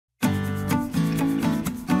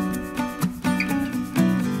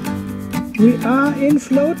We are in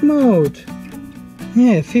float mode.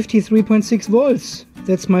 Yeah, 53.6 volts.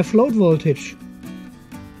 That's my float voltage.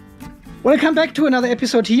 Welcome back to another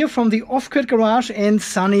episode here from the off-grid garage in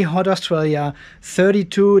sunny hot Australia.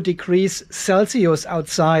 32 degrees Celsius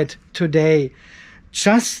outside today.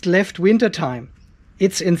 Just left winter time.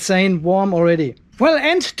 It's insane warm already. Well,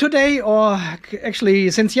 and today, or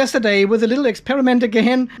actually since yesterday, with a little experiment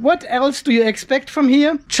again, what else do you expect from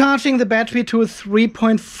here? Charging the battery to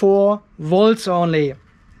 3.4 volts only,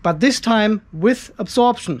 but this time with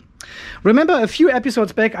absorption. Remember a few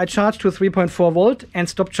episodes back I charged to 3.4 volt and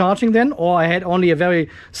stopped charging then, or I had only a very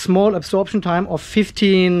small absorption time of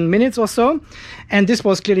 15 minutes or so, and this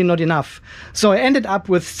was clearly not enough. So I ended up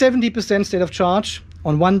with 70% state of charge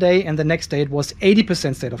on one day, and the next day it was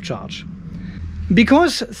 80% state of charge.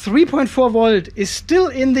 Because 3.4 volt is still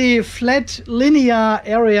in the flat linear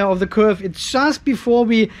area of the curve, it's just before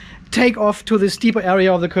we take off to the steeper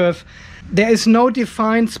area of the curve. There is no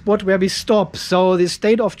defined spot where we stop, so the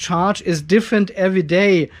state of charge is different every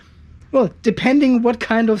day. Well, depending what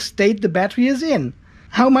kind of state the battery is in.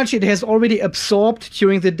 How much it has already absorbed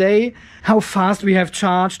during the day, how fast we have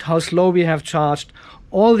charged, how slow we have charged.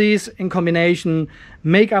 All these in combination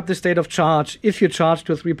make up the state of charge if you charge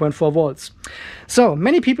to 3.4 volts. So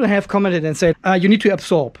many people have commented and said, you need to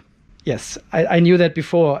absorb. Yes, I knew that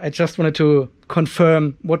before. I just wanted to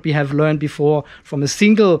confirm what we have learned before from a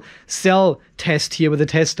single cell test here with the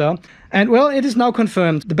tester. And well, it is now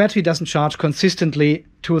confirmed. The battery doesn't charge consistently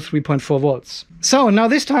to 3.4 volts. So now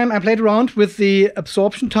this time I played around with the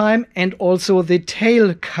absorption time and also the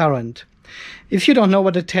tail current. If you don't know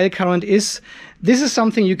what a tail current is, this is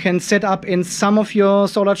something you can set up in some of your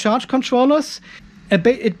solar charge controllers.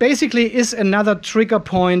 It basically is another trigger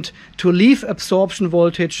point to leave absorption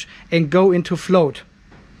voltage and go into float.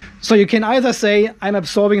 So you can either say I'm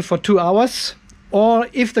absorbing for 2 hours, or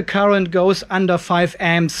if the current goes under 5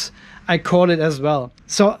 amps, I call it as well.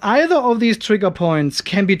 So either of these trigger points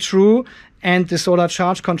can be true, and the solar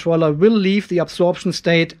charge controller will leave the absorption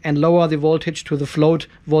state and lower the voltage to the float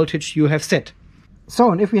voltage you have set. So,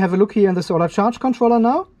 and if we have a look here in the solar charge controller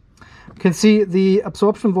now, you can see the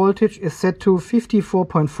absorption voltage is set to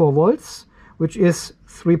 54.4 volts, which is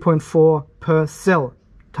 3.4 per cell,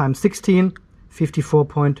 times 16,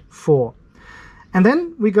 54.4. And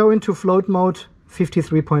then we go into float mode,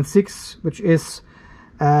 53.6, which is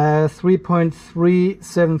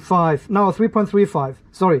 3.375. No, 3.35.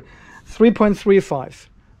 Sorry, 3.35.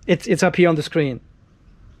 It's up here on the screen.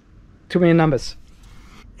 Too many numbers.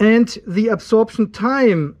 And the absorption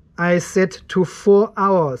time I set to 4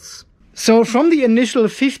 hours. So from the initial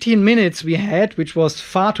 15 minutes we had, which was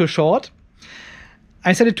far too short,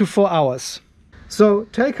 I set it to 4 hours. So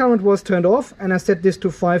tail current was turned off and I set this to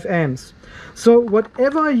 5 amps. So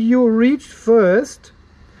whatever you reach first,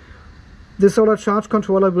 the solar charge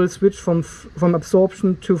controller will switch from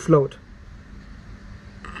absorption to float.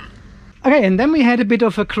 Okay, and then we had a bit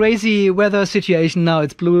of a crazy weather situation now.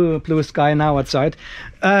 It's blue sky now outside.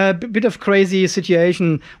 Bit of crazy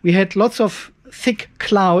situation. We had lots of thick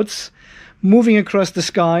clouds moving across the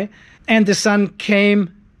sky, and the sun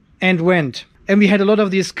came and went. And we had a lot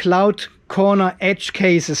of these cloud corner edge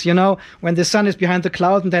cases, you know, when the sun is behind the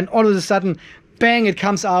cloud and then all of a sudden, bang, it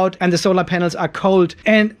comes out and the solar panels are cold.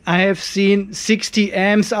 And I have seen 60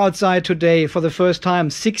 amps outside today for the first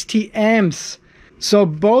time. 60 amps. So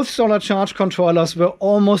both solar charge controllers were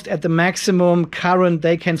almost at the maximum current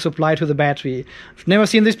they can supply to the battery. I've never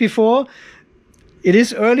seen this before. It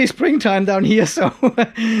is early springtime down here, so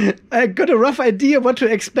I got a rough idea what to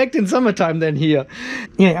expect in summertime then here.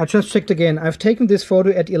 Yeah, I just checked again. I've taken this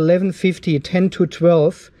photo at 11:50, 10 to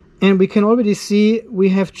 12, and we can already see we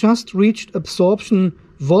have just reached absorption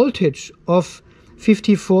voltage of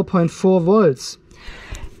 54.4 volts.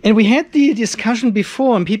 And we had the discussion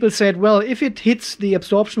before, and people said, well, if it hits the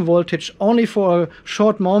absorption voltage only for a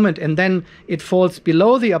short moment and then it falls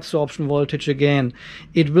below the absorption voltage again,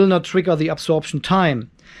 it will not trigger the absorption time.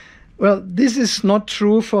 Well, this is not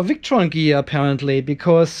true for Victron gear apparently,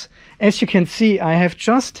 because as you can see, I have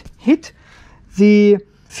just hit the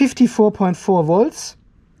 54.4 volts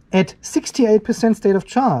at 68% state of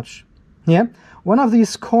charge. Yeah, one of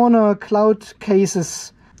these corner cloud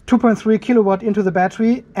cases, 2.3 kilowatt into the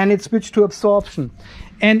battery, and it switched to absorption.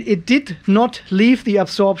 And it did not leave the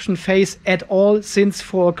absorption phase at all since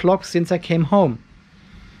 4 o'clock, since I came home.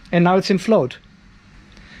 And now it's in float.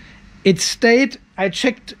 It stayed, I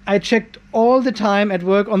checked all the time at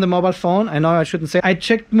work on the mobile phone. I know I shouldn't say. I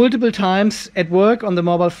checked multiple times at work on the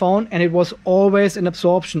mobile phone, and it was always in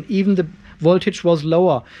absorption. Even the voltage was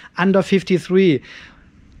lower, under 53.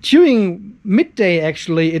 During midday,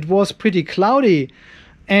 actually, it was pretty cloudy.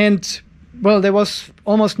 And well, there was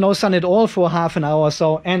almost no sun at all for half an hour or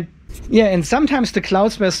so. And yeah, and sometimes the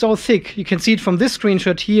clouds were so thick. You can see it from this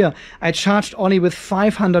screenshot here. I charged only with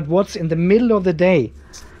 500 watts in the middle of the day.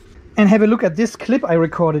 And have a look at this clip I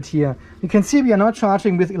recorded here. You can see we are now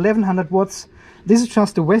charging with 1100 watts. This is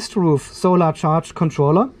just a West Roof solar charge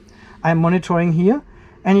controller I'm monitoring here.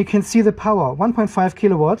 And you can see the power, 1.5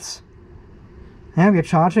 kilowatts. Yeah, we are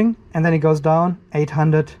charging, and then it goes down,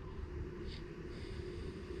 800.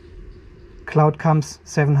 Cloud comes,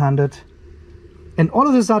 700. And all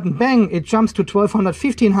of a sudden, bang, it jumps to 1200,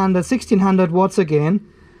 1500, 1600 watts again.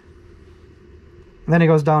 And then it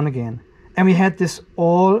goes down again. And we had this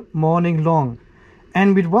all morning long.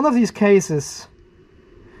 And with one of these cases,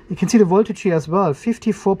 you can see the voltage here as well,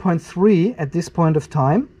 54.3 at this point of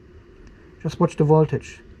time. Just watch the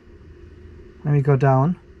voltage. When we go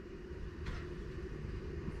down.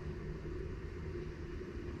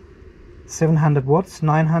 700 watts,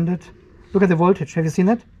 900. Look at the voltage. Have you seen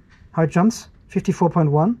that? How it jumps?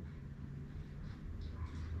 54.1.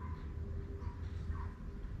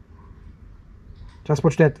 Just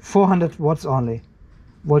watch that. 400 watts only.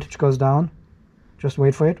 Voltage goes down. Just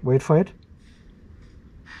wait for it. Wait for it.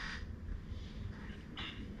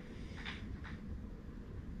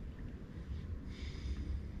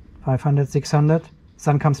 $500, $600.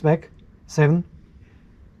 Sun comes back. 7.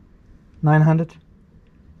 900.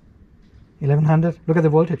 1100. Look at the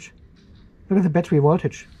voltage. Look at the battery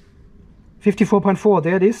voltage. 54.4.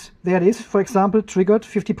 There it is. There it is. For example, triggered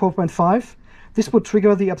 54.5. This would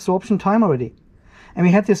trigger the absorption time already. And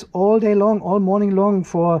we had this all day long, all morning long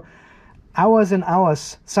for hours and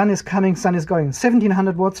hours. Sun is coming, sun is going.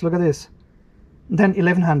 1700 watts. Look at this. And then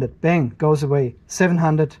 1100. Bang. Goes away.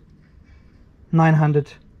 700.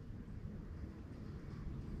 900.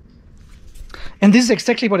 And this is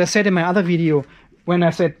exactly what I said in my other video when I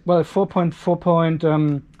said, well,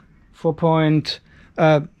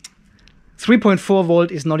 3.4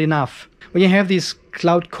 volt is not enough. When you have these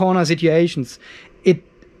cloud corner situations,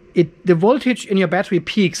 the voltage in your battery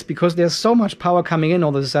peaks because there's so much power coming in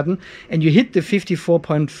all of a sudden, and you hit the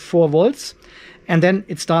 54.4 volts, and then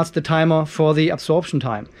it starts the timer for the absorption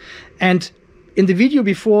time. And in the video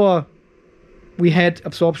before, we had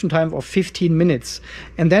absorption time of 15 minutes,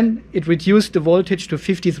 and then it reduced the voltage to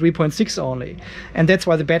 53.6 only, and that's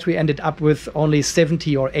why the battery ended up with only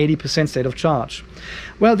 70 or 80% state of charge.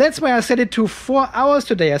 Well, that's why I set it to 4 hours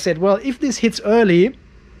today. I said, well, if this hits early,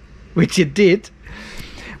 which it did,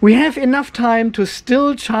 we have enough time to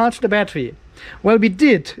still charge the battery. Well, we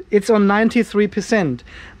did. It's on 93%,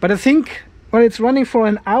 but I think, well, it's running for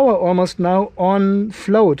an hour almost now on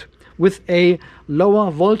float with a lower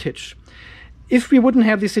voltage. If we wouldn't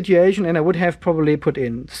have this situation, and I would have probably put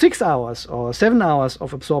in 6 hours or 7 hours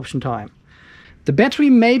of absorption time, the battery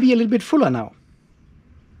may be a little bit fuller now.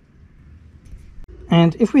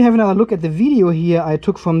 And if we have another look at the video here I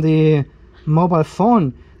took from the mobile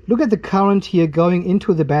phone, look at the current here going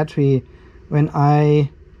into the battery when I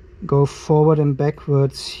go forward and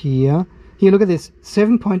backwards here. Here, look at this,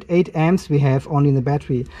 7.8 amps we have only in the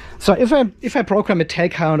battery. So if I program a tail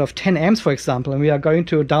current of 10 amps, for example, and we are going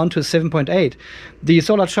down to 7.8, the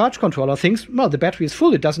solar charge controller thinks, well, the battery is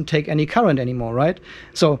full, it doesn't take any current anymore, right?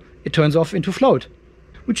 So it turns off into float,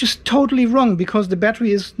 which is totally wrong because the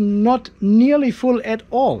battery is not nearly full at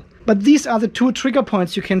all. But these are the two trigger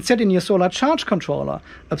points you can set in your solar charge controller: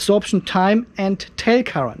 absorption time and tail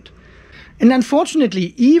current. And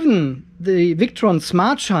unfortunately, even the Victron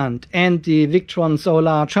Smart Shunt and the Victron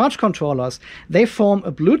Solar Charge Controllers, they form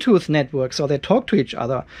a Bluetooth network, so they talk to each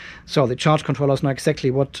other. So the charge controllers know exactly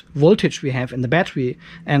what voltage we have in the battery,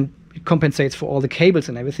 and it compensates for all the cables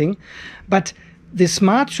and everything. But the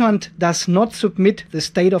Smart Shunt does not submit the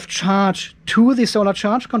state of charge to the Solar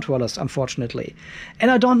Charge Controllers, unfortunately. And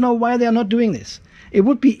I don't know why they are not doing this. It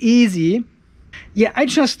would be easy. Yeah, I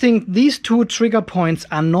just think these two trigger points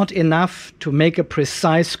are not enough to make a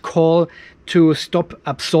precise call to stop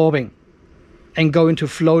absorbing and go into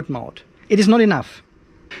float mode. It is not enough.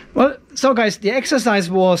 Well, so guys, the exercise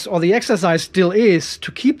was, or the exercise still is,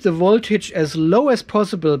 to keep the voltage as low as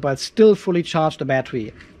possible but still fully charge the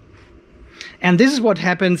battery. And this is what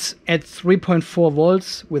happens at 3.4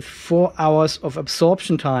 volts with 4 hours of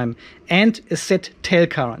absorption time and a set tail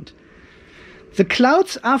current. The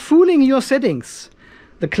clouds are fooling your settings.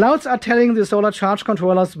 The clouds are telling the solar charge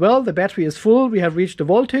controllers, well, the battery is full, we have reached the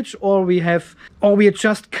voltage, or we are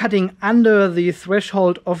just cutting under the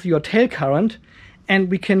threshold of your tail current, and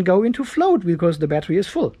we can go into float because the battery is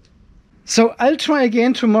full. So I'll try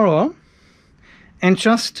again tomorrow and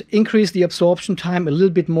just increase the absorption time a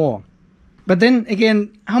little bit more. But then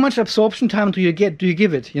again, how much absorption time do you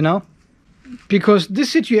give it, you know? because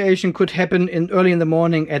this situation could happen early in the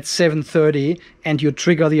morning at 7:30 and you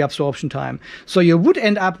trigger the absorption time. So you would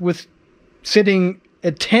end up with setting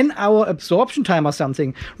a 10-hour absorption time or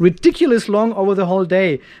something ridiculous long over the whole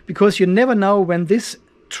day, because you never know when this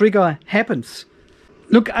trigger happens.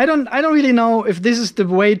 Look, I don't really know if this is the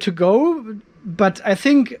way to go, but I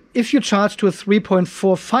think if you charge to a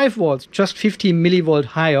 3.45 volts, just 50 millivolt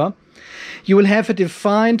higher, you will have a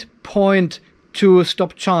defined point to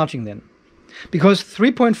stop charging then. Because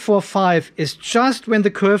 3.45 is just when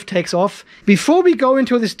the curve takes off before we go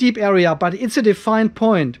into this deep area, but it's a defined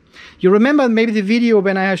point. You remember maybe the video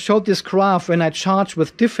when I showed this graph when I charged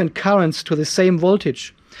with different currents to the same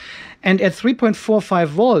voltage. And at 3.45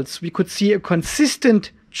 volts, we could see a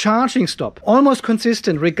consistent charging stop, almost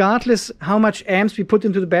consistent, regardless how much amps we put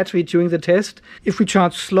into the battery during the test. If we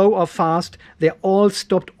charge slow or fast, they all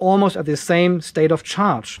stopped almost at the same state of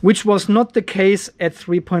charge, which was not the case at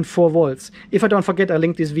 3.4 volts. If I don't forget, I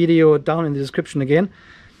linked this video down in the description again.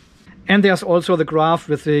 And there's also the graph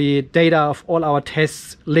with the data of all our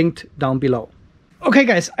tests linked down below. Okay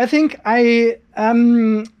guys, I think I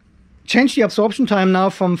change the absorption time now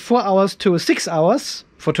from 4 hours to 6 hours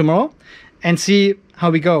for tomorrow and see how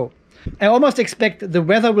we go. I almost expect the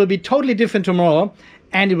weather will be totally different tomorrow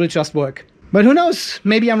and it will just work. But who knows,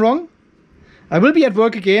 maybe I'm wrong. I will be at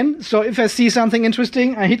work again, so if I see something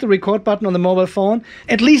interesting, I hit the record button on the mobile phone.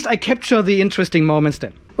 At least I capture the interesting moments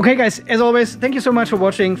then. Okay guys, as always, thank you so much for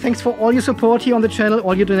watching. Thanks for all your support here on the channel,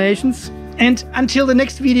 all your donations. And until the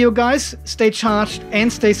next video guys, stay charged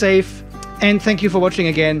and stay safe. And thank you for watching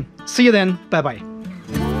again. See you then, bye bye.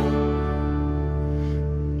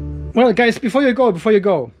 Well guys, before you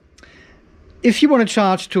go, if you want to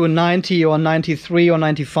charge to 90 or 93 or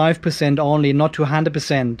 95% only, not to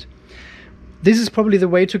 100%, this is probably the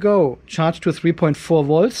way to go. Charge to 3.4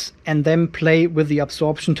 volts and then play with the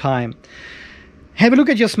absorption time. Have a look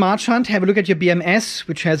at your smart shunt, have a look at your BMS,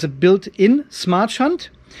 which has a built-in smart shunt,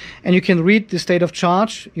 and you can read the state of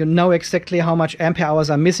charge. You know exactly how much ampere hours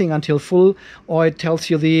are missing until full, or it tells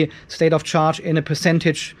you the state of charge in a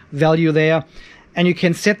percentage value there. And you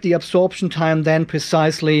can set the absorption time then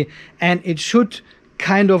precisely, and it should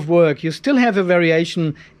kind of work. You still have a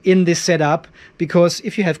variation in this setup, because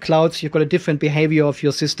if you have clouds, you've got a different behavior of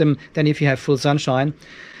your system than if you have full sunshine.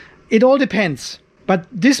 It all depends. But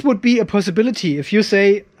this would be a possibility. If you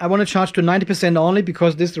say, I want to charge to 90% only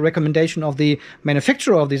because this is the recommendation of the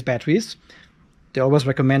manufacturer of these batteries. They always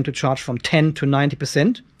recommend to charge from 10 to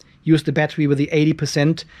 90%. Use the battery with the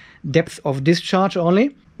 80% depth of discharge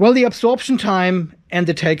only. Well, the absorption time and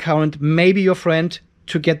the tail current may be your friend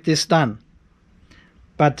to get this done.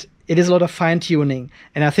 But it is a lot of fine-tuning.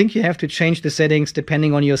 And I think you have to change the settings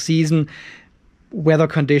depending on your season, weather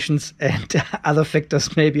conditions, and other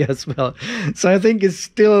factors maybe as well. So I think it's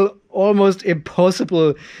still almost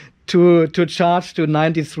impossible to charge to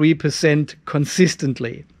 93%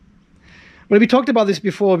 consistently. Well, we talked about this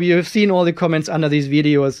before. We have seen all the comments under these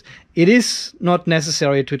videos. It is not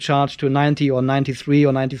necessary to charge to 90 or 93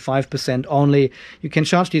 or 95% only. You can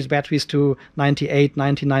charge these batteries to 98,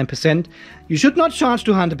 99%. You should not charge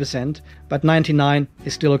to 100%, but 99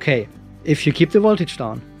 is still okay if you keep the voltage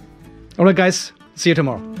down. All right, guys, see you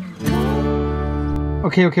tomorrow.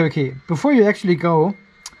 Okay. Before you actually go,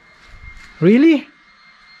 really?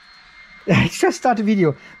 I just started a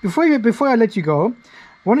video. Before I let you go,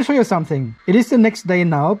 I want to show you something. It is the next day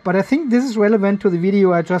now, but I think this is relevant to the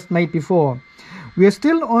video I just made before. We are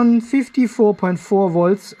still on 54.4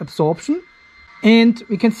 volts absorption, and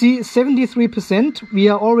we can see 73% we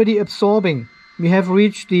are already absorbing. We have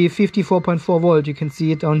reached the 54.4 volt. You can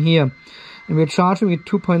see it down here. And we're charging at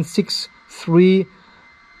 2.63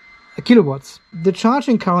 kilowatts. The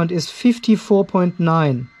charging current is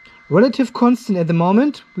 54.9. Relative constant at the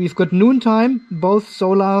moment. We've got noontime. Both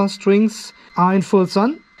solar strings are in full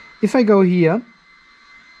sun. If I go here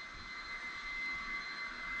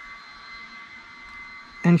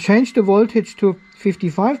and change the voltage to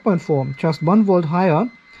 55.4, just 1 volt higher,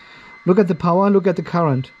 look at the power, look at the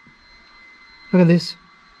current. Look at this.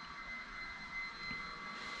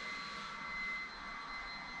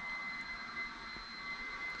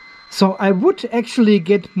 So I would actually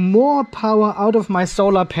get more power out of my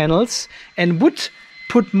solar panels and would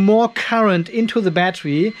put more current into the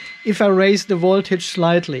battery if I raise the voltage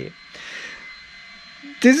slightly.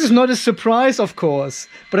 This is not a surprise, of course,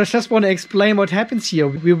 but I just want to explain what happens here.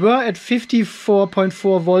 We were at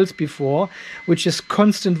 54.4 volts before, which is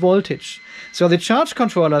constant voltage. So the charge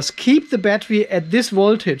controllers keep the battery at this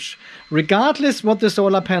voltage, regardless what the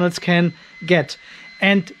solar panels can get.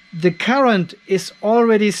 And the current is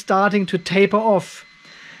already starting to taper off.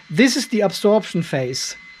 This is the absorption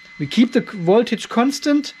phase. We keep the voltage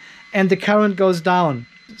constant and the current goes down.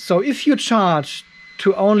 So if you charge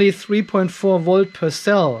to only 3.4 volt per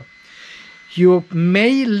cell, you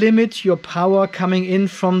may limit your power coming in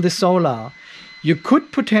from the solar. You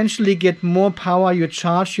could potentially get more power, you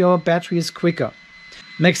charge your batteries quicker.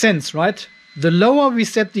 Makes sense, right? The lower we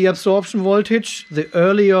set the absorption voltage, the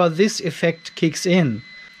earlier this effect kicks in.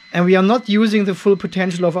 And we are not using the full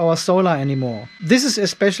potential of our solar anymore. This is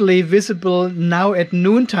especially visible now at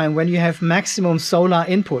noontime when you have maximum solar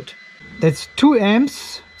input. That's 2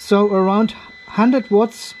 amps, so around 100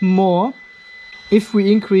 watts more if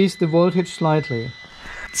we increase the voltage slightly.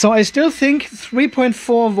 So I still think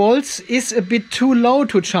 3.4 volts is a bit too low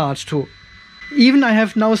to charge to. Even I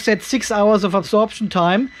have now set 6 hours of absorption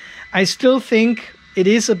time, I still think it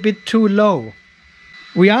is a bit too low.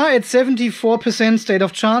 We are at 74% state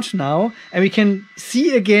of charge now, and we can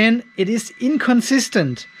see again it is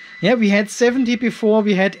inconsistent. Yeah, we had 70 before,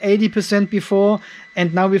 we had 80% before,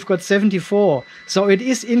 and now we've got 74. So it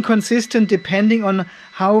is inconsistent depending on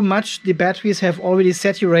how much the batteries have already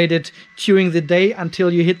saturated during the day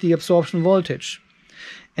until you hit the absorption voltage.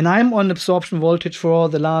 And I'm on absorption voltage for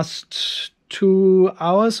the last 2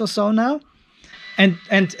 hours or so now. And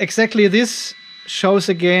exactly this shows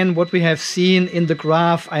again what we have seen in the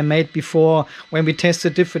graph I made before when we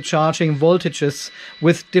tested different charging voltages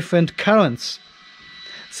with different currents.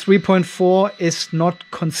 3.4 is not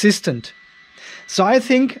consistent. So I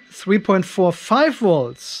think 3.45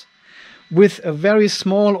 volts with a very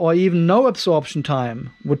small or even no absorption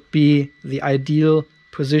time would be the ideal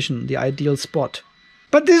position, the ideal spot.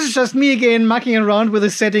 But this is just me again mucking around with the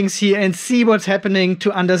settings here and see what's happening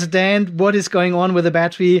to understand what is going on with the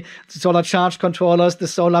battery, the solar charge controllers, the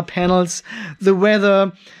solar panels, the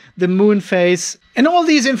weather, the moon phase. And all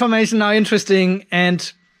these information are interesting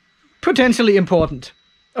and potentially important.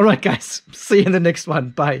 All right, guys, see you in the next one.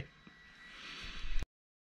 Bye.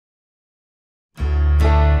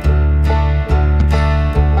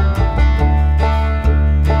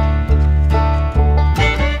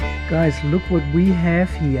 Guys, look what we have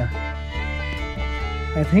here.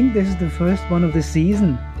 I think this is the first one of the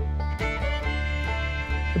season.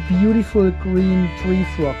 A beautiful green tree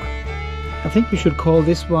frog. I think we should call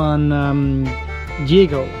this one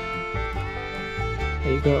Diego.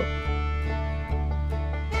 There you go.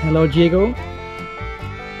 Hello, Diego.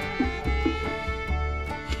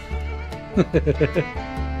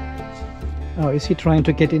 Oh, is he trying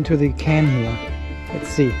to get into the can here? Let's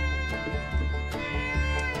see.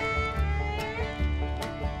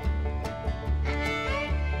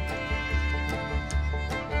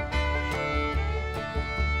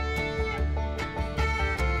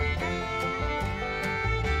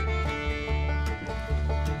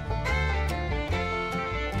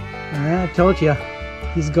 I told you,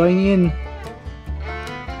 he's going in.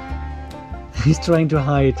 He's trying to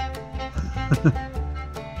hide.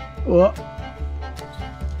 Oh.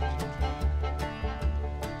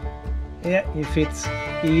 Yeah, he fits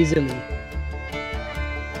easily.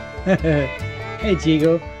 Hey,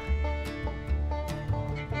 Diego.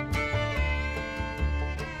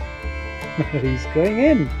 He's going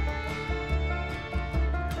in.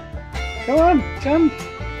 Come on, jump.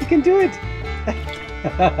 You can do it.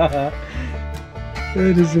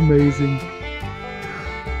 That is amazing.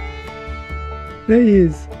 There he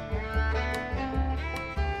is.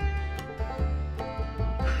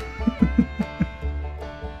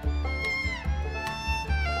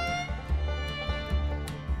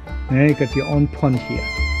 Now you got your own pond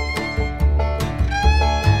here.